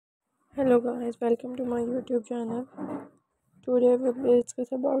Hello guys, welcome to my YouTube channel. Today we will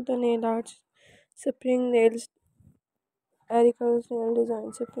discuss about the nail arts, spring nails, Erica's nail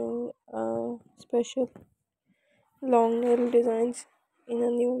design, spring special long nail designs in a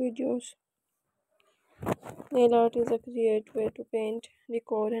new videos. Nail art is a creative way to paint,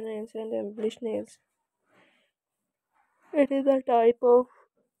 decor, enhance and embellish nails. It is a type of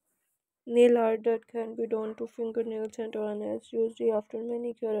nail art that can be done to fingernails and toenails, usually after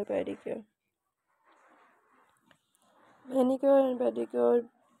manicure or pedicure. Manicure and pedicure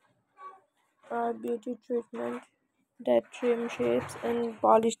are beauty treatment that trim shapes and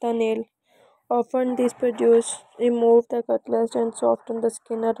polish the nail. Often these produce remove the callus and soften the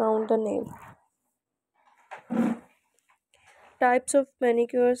skin around the nail. Types of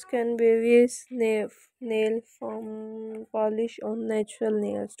manicures can vary nail from polish on natural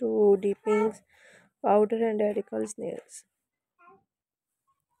nails to deepings, powder and radical nails.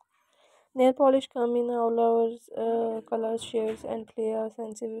 Nail polish come in all our colors, shades, and play a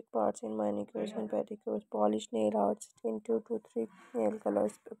sensitive parts in manicures and pedicures. Polished nail arts in 2 to 3 nail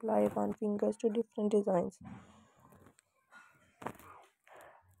colors apply on fingers to different designs.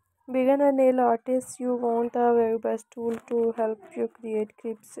 Beginner nail artists, you want the very best tool to help you create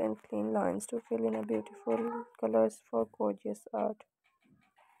crisp and clean lines to fill in a beautiful colors for gorgeous art.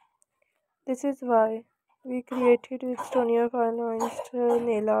 This is why we created with Stonia finalized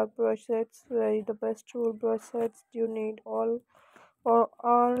nail art brush sets, where the best tool brush sets you need all for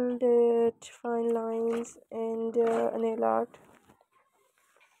all the fine lines and nail art.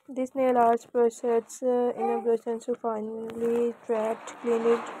 This nail art brush sets in a brush and so finely trapped,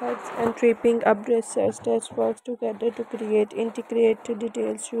 cleaned heads and tripping up brush sets that works together to create integrated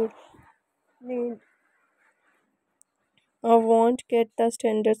details you need or won't get the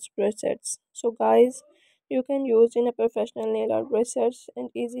standard brush sets. So guys, you can use in a professional nail art brush sets and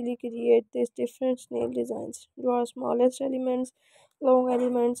easily create these different nail designs. Draw smallest elements, long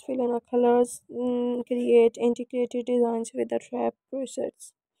elements, fill in a colors, create integrated designs with the trap brush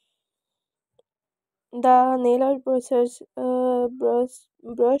sets. The nail art brush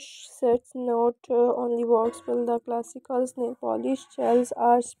sets not only works well the classical nail polish gels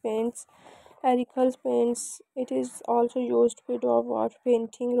art paints, acrylic paints. It is also used with water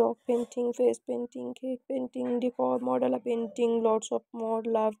painting, rock painting, face painting, cake painting, decor model painting. Lots of more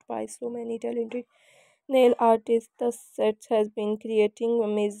loved by so many talented nail artists. The set has been creating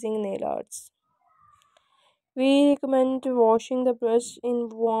amazing nail arts. We recommend washing the brush in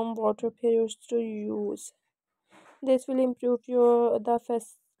warm water periods to use. This will improve your the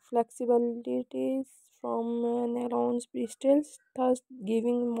flexibilities from nylon's bristles, thus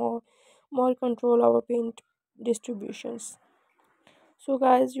giving more control over paint distributions. So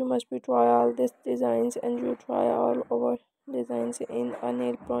guys, you must be try all these designs and you try all our designs in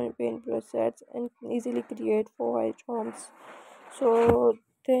a paint brush sets and easily create 4 items. So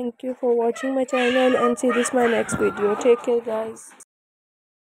thank you for watching my channel and see this my next video. Take care guys.